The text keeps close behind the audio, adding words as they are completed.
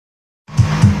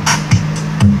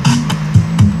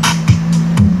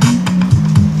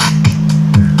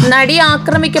നടി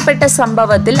ആക്രമിക്കപ്പെട്ട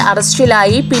സംഭവത്തിൽ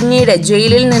അറസ്റ്റിലായി പിന്നീട്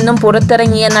ജയിലിൽ നിന്നും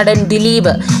പുറത്തിറങ്ങിയ നടൻ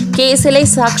ദിലീപ് കേസിലെ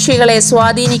സാക്ഷികളെ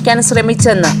സ്വാധീനിക്കാൻ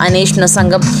ശ്രമിച്ചെന്ന് അന്വേഷണ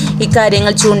സംഘം.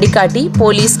 ഇക്കാര്യങ്ങൾ ചൂണ്ടിക്കാട്ടി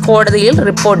പോലീസ് കോടതിയിൽ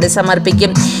റിപ്പോർട്ട്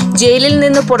സമർപ്പിക്കും. ജയിലിൽ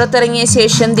നിന്ന് പുറത്തിറങ്ങിയ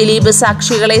ശേഷം ദിലീപ്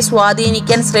സാക്ഷികളെ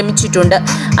സ്വാധീനിക്കാൻ ശ്രമിച്ചിട്ടുണ്ട്.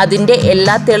 അതിന്റെ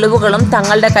എല്ലാ തെളിവുകളും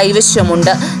തങ്ങളുടെ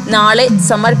കൈവശമുണ്ട്. നാളെ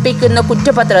സമർപ്പിക്കുന്ന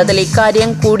കുറ്റപത്രത്തിൽ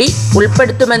ഇക്കാര്യം കൂടി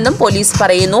ഉൾപ്പെടുത്തുമെന്നും പോലീസ്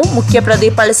പറയുന്നു. മുഖ്യപ്രതി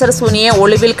പൾസർ സുനിയെ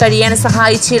ഒളിവിൽ കഴിയാൻ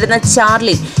സഹായിച്ചിരുന്ന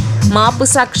ചാർലി മാപ്പ്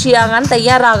സാക്ഷിയാകാൻ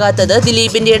തയ്യാറാകാത്തത്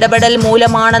ദിലീപിന്റെ ഇടപെടൽ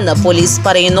മൂലമാണെന്ന് പോലീസ്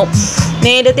പറയുന്നു.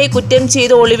 നേരത്തെ കുറ്റം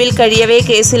ചെയ്ത് ഒളിവിൽ കഴിയവേ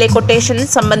കേസിലെ കൊട്ടേഷൻ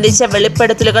സംബന്ധിച്ച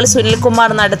വെളിപ്പെടുത്തലുകൾ സുനിൽകുമാർ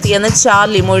നടത്തിയെന്ന്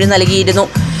ചാർലി മൊഴി നൽകിയിരുന്നു.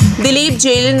 ദിലീപ്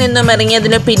ജയിലിൽ നിന്നും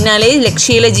ഇറങ്ങിയതിനു പിന്നാലെ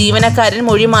ലക്ഷ്യയിലെ ജീവനക്കാരൻ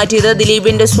മൊഴി മാറ്റിയത്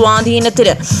ദിലീപിന്റെ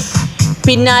സ്വാധീനത്തിന്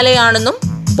പിന്നാലെയാണെന്നും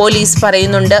പോലീസ്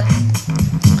പറയുന്നുണ്ട്.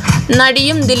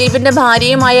 നടിയും ദിലീപിന്റെ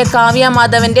ഭാര്യയുമായ കാവ്യ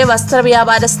മാധവന്റെ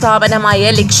വസ്ത്രവ്യാപാര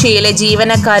സ്ഥാപനമായ ലക്ഷ്യയിലെ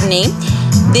ജീവനക്കാരനെയും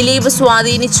ദിലീപ്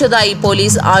സ്വാധീനിച്ചതായി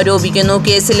പോലീസ് ആരോപിക്കുന്നു.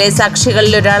 കേസിലെ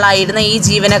സാക്ഷികളിൽ ഒരാളായിരുന്ന ഈ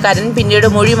ജീവനക്കാരൻ പിന്നീട്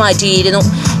മൊഴി മാറ്റിയിരുന്നു.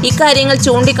 ഇക്കാര്യങ്ങൾ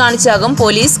ചൂണ്ടിക്കാണിച്ചാകും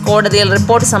പോലീസ് കോടതിയിൽ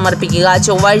റിപ്പോർട്ട് സമർപ്പിക്കുക.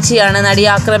 ചൊവ്വാഴ്ചയാണ് നടി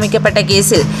ആക്രമിക്കപ്പെട്ട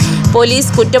കേസിൽ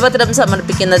പോലീസ് കുറ്റപത്രം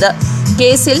സമർപ്പിക്കുന്നത്.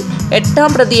 കേസിൽ 8ാം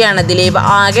പ്രതിയാണ് ദിലീപ്.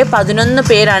 ആകെ 11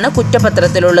 പേരാണ്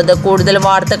കുറ്റപത്രത്തിലുള്ളത്. കൂടുതൽ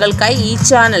വാർത്തകൾക്കായി ഈ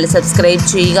ചാനൽ സബ്സ്ക്രൈബ്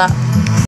ചെയ്യുക.